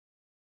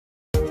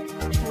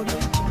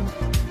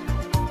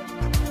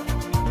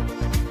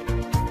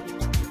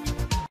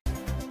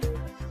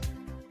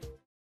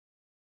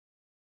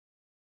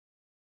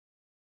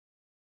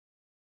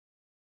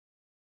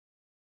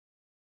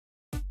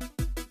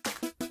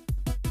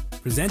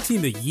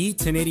Presenting the Yi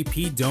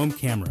 1080p Dome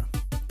Camera.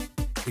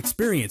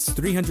 Experience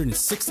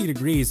 360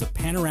 degrees of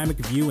panoramic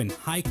view in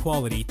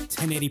high-quality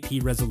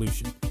 1080p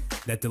resolution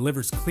that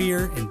delivers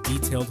clear and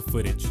detailed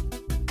footage.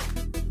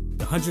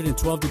 The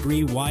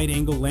 112-degree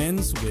wide-angle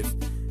lens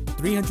with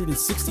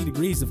 360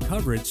 degrees of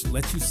coverage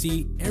lets you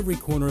see every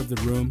corner of the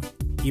room,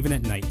 even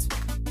at night.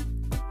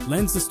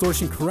 Lens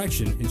distortion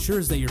correction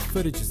ensures that your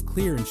footage is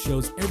clear and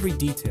shows every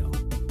detail.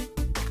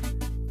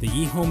 The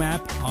Yi Home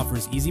app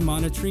offers easy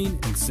monitoring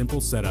and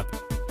simple setup.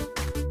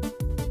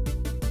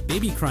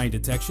 Baby crying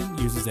detection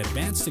uses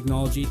advanced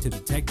technology to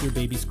detect your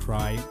baby's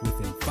cry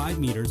within 5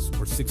 meters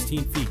or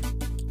 16 feet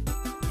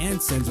and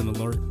sends an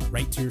alert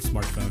right to your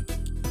smartphone.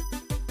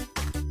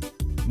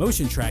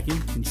 Motion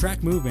tracking can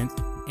track movement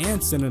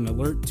and send an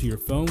alert to your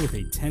phone with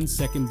a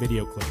 10-second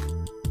video clip.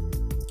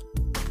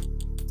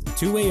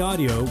 Two-way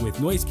audio with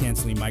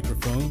noise-canceling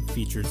microphone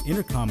features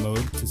intercom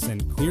mode to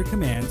send clear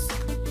commands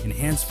and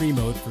hands-free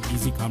mode for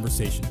easy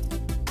conversation.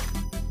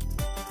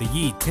 The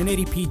Yi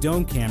 1080p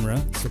Dome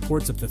camera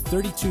supports up to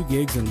 32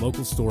 gigs in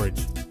local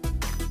storage.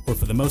 Or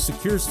for the most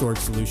secure storage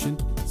solution,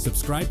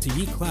 subscribe to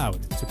Yi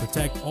Cloud to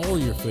protect all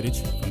your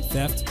footage from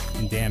theft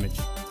and damage.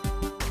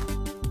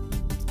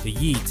 The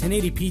Yi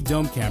 1080p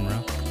Dome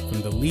camera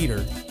from the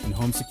leader in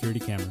home security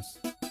cameras.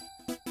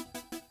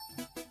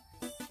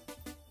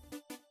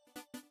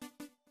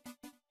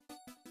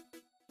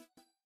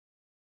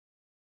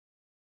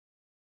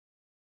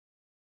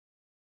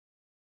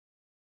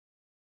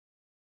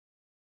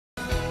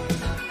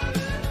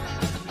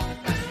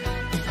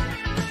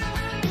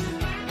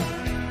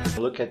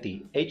 Look at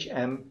the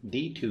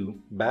HMD2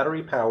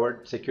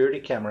 battery-powered security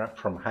camera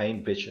from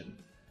HeimVision.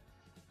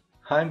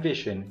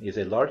 HeimVision is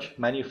a large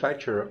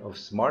manufacturer of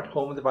smart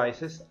home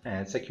devices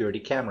and security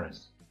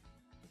cameras.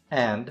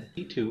 And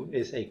D2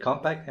 is a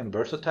compact and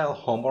versatile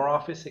home or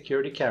office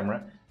security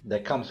camera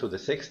that comes with a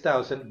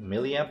 6,000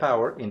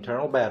 mAh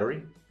internal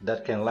battery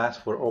that can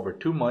last for over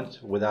 2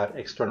 months without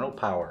external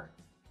power.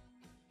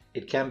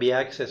 It can be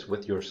accessed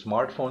with your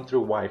smartphone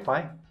through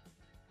Wi-Fi.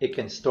 It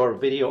can store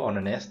video on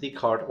an SD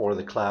card or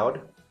the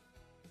cloud.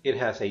 It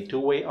has a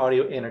two-way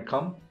audio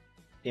intercom,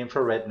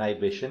 infrared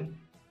night vision,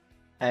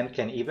 and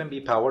can even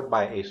be powered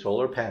by a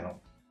solar panel.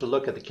 To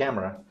look at the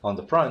camera, on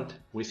the front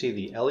we see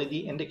the LED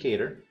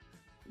indicator,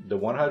 the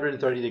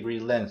 130-degree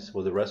lens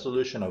with a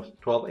resolution of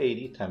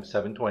 1280 x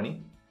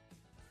 720,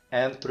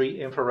 and 3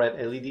 infrared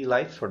LED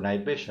lights for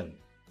night vision.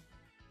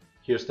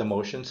 Here's the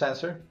motion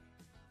sensor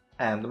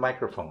and the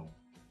microphone.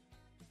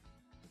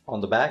 On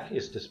the back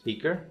is the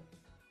speaker,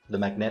 the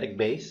magnetic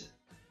base,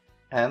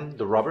 and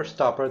the rubber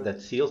stopper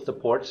that seals the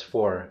ports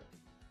for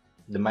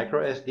the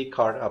micro SD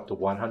card up to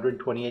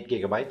 128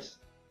 gigabytes,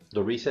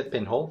 the reset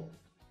pinhole,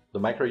 the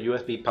micro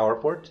USB power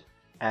port,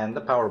 and the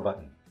power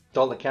button.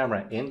 Install the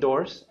camera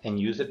indoors and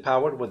use it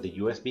powered with the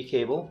USB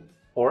cable,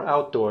 or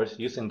outdoors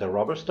using the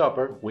rubber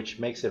stopper, which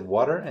makes it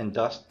water and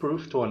dust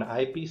proof to an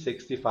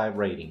IP65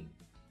 rating.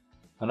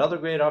 Another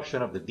great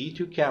option of the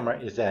D2 camera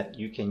is that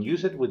you can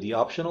use it with the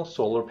optional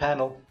solar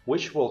panel,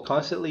 which will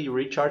constantly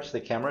recharge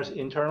the camera's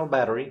internal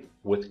battery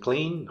with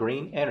clean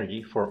green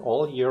energy for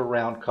all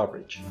year-round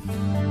coverage.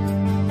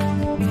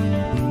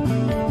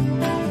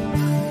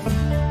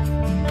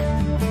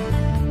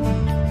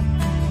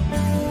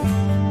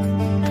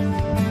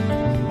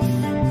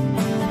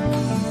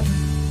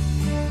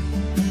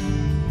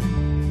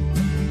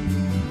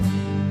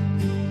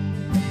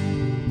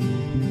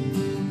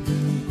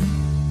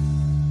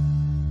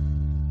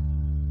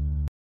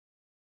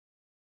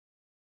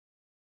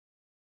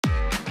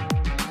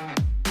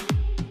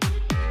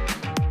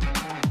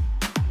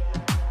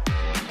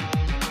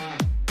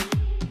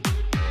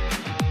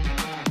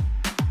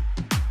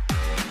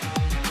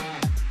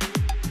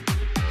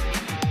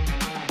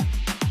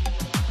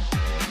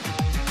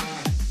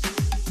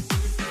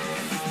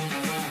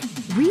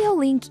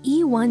 Reolink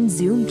E1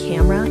 Zoom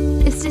camera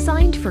is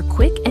designed for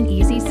quick and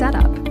easy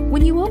setup.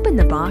 When you open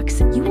the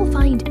box, you will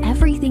find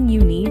everything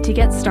you need to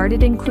get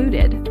started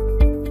included.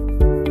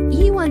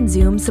 E1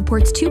 Zoom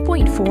supports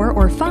 2.4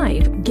 or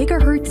 5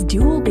 GHz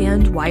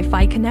dual-band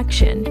Wi-Fi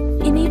connection,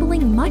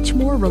 enabling much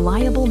more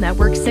reliable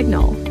network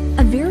signal.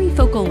 A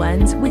varifocal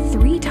lens with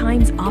 3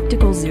 times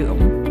optical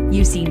zoom.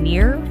 You see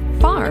near,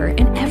 far,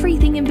 and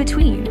everything in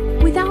between,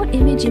 without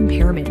image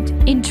impairment,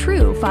 in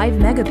true 5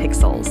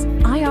 megapixels,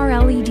 IR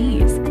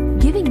LEDs,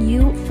 giving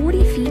you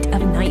 40 feet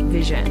of night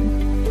vision.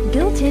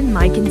 Built-in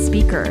mic and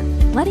speaker,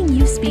 letting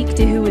you speak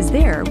to who is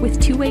there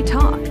with two-way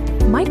talk.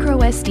 Micro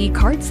SD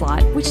card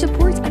slot, which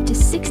supports up to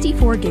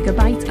 64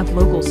 gigabytes of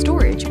local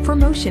storage for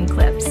motion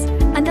clips.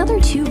 Another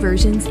 2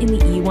 versions in the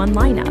E1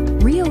 lineup,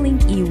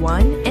 Reolink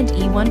E1 and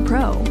E1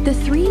 Pro. The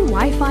 3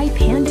 Wi-Fi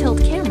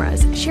pan-tilt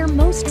cameras share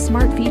most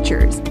smart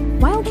features,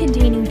 while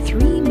containing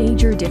 3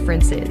 major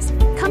differences,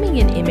 coming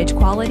in image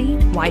quality,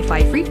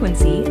 Wi-Fi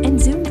frequency,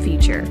 and zoom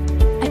feature.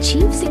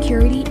 Achieve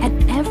security at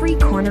every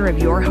corner of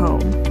your home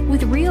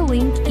with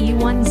Reolink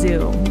E1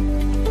 Zoom.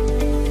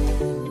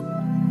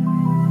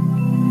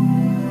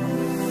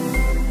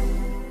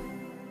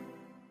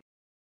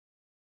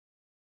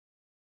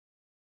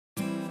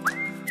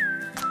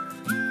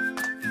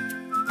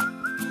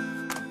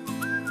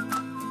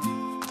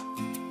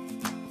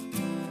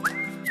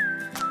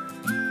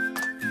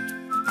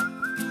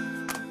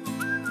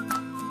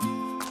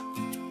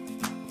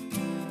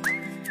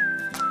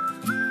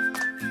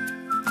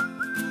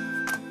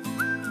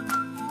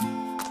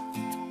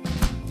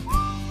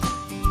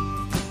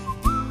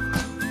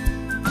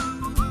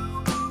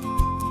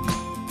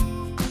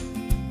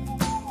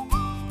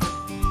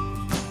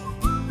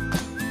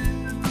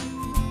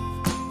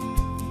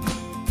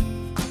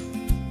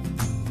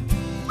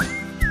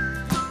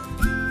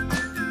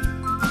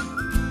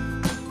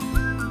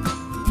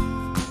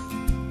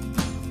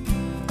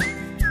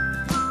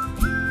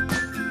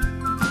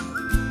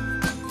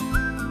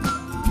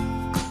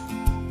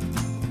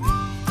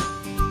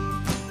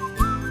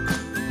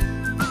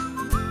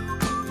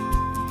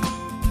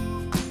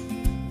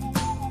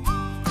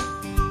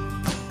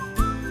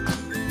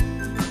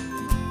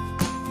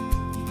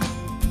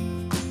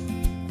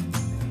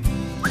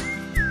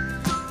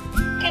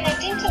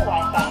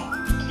 Wi-Fi.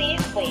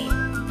 Please wait.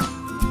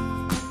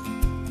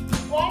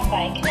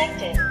 Wi-Fi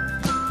connected.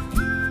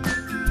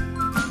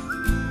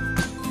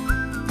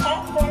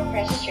 Passport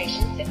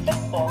registration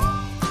successful.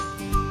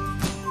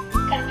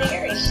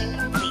 Configuration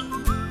complete.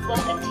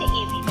 Welcome to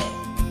EZVIZ.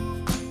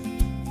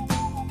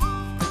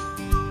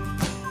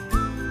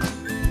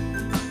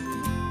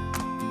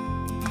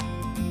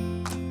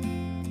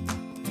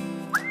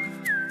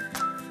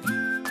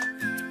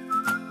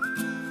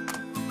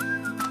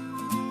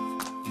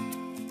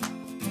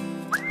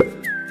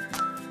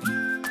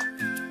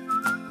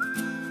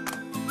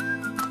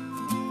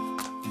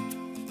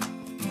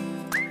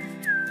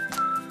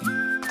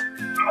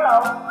 Hello,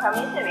 from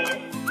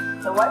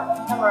EZVIZ. The one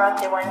camera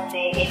 7C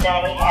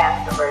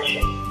H90F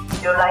version. Do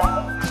you like it?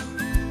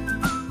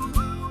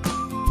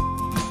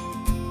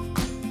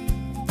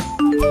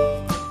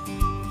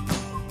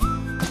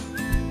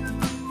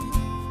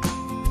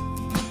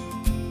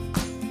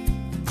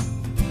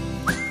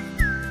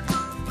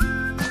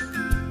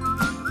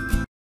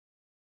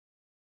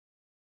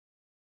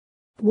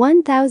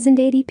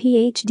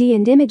 (1080p)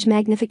 and image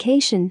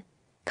magnification.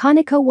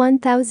 Conico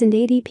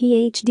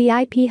 1080p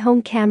HD IP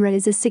home camera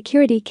is a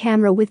security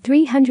camera with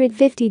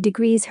 350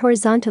 degrees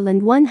horizontal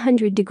and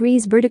 100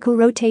 degrees vertical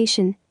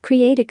rotation.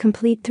 Create a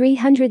complete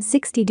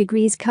 360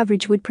 degrees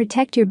coverage would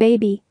protect your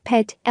baby,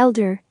 pet,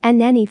 elder, and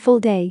nanny full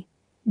day.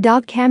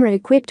 Dog camera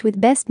equipped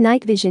with best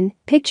night vision,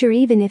 picture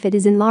even if it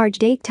is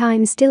enlarged 8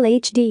 times still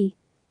HD.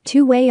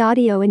 Two-way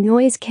audio and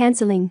noise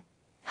cancelling.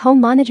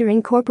 Home monitor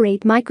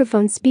incorporate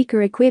microphone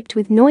speaker equipped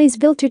with noise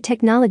filter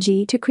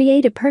technology to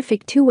create a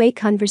perfect two-way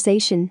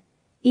conversation.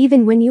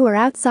 Even when you are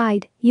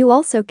outside, you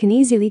also can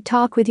easily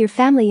talk with your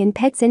family and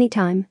pets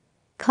anytime.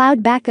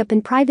 Cloud backup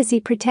and privacy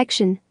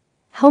protection.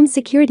 Home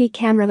security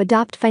camera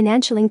adopt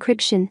financial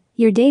encryption.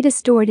 Your data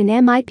stored in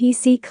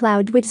MIPC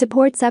cloud which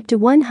supports up to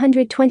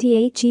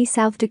 128G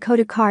South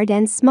Dakota card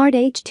and Smart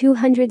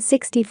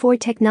H264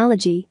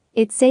 technology.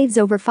 It saves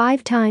over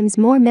 5 times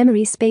more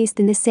memory space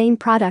than the same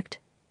product.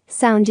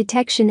 Sound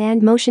detection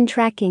and motion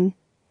tracking.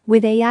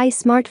 With AI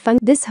smart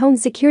function, this home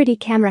security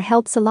camera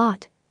helps a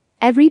lot.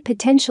 Every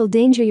potential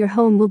danger your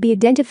home will be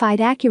identified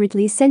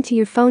accurately, sent to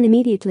your phone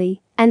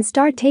immediately, and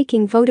start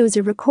taking photos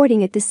or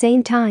recording at the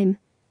same time.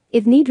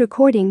 If need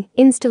recording,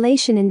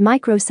 installation and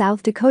micro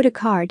South Dakota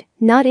card,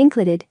 not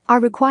included, are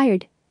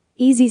required.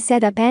 Easy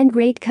setup and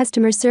great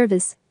customer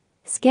service.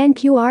 Scan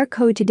QR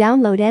code to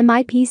download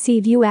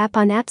MIPC View app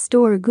on App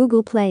Store or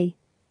Google Play.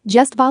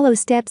 Just follow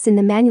steps in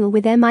the manual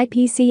with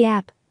MIPC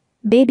app.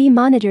 Baby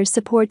monitor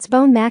supports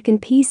phone, Mac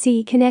and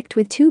PC. Connect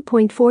with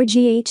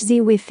 2.4G HZ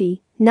Wi-Fi,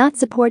 not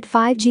support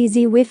 5G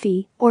Z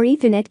Wi-Fi or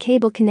Ethernet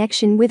cable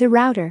connection with a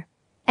router.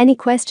 Any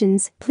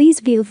questions, please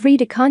feel free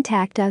to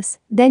contact us,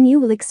 then you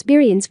will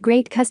experience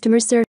great customer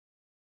service.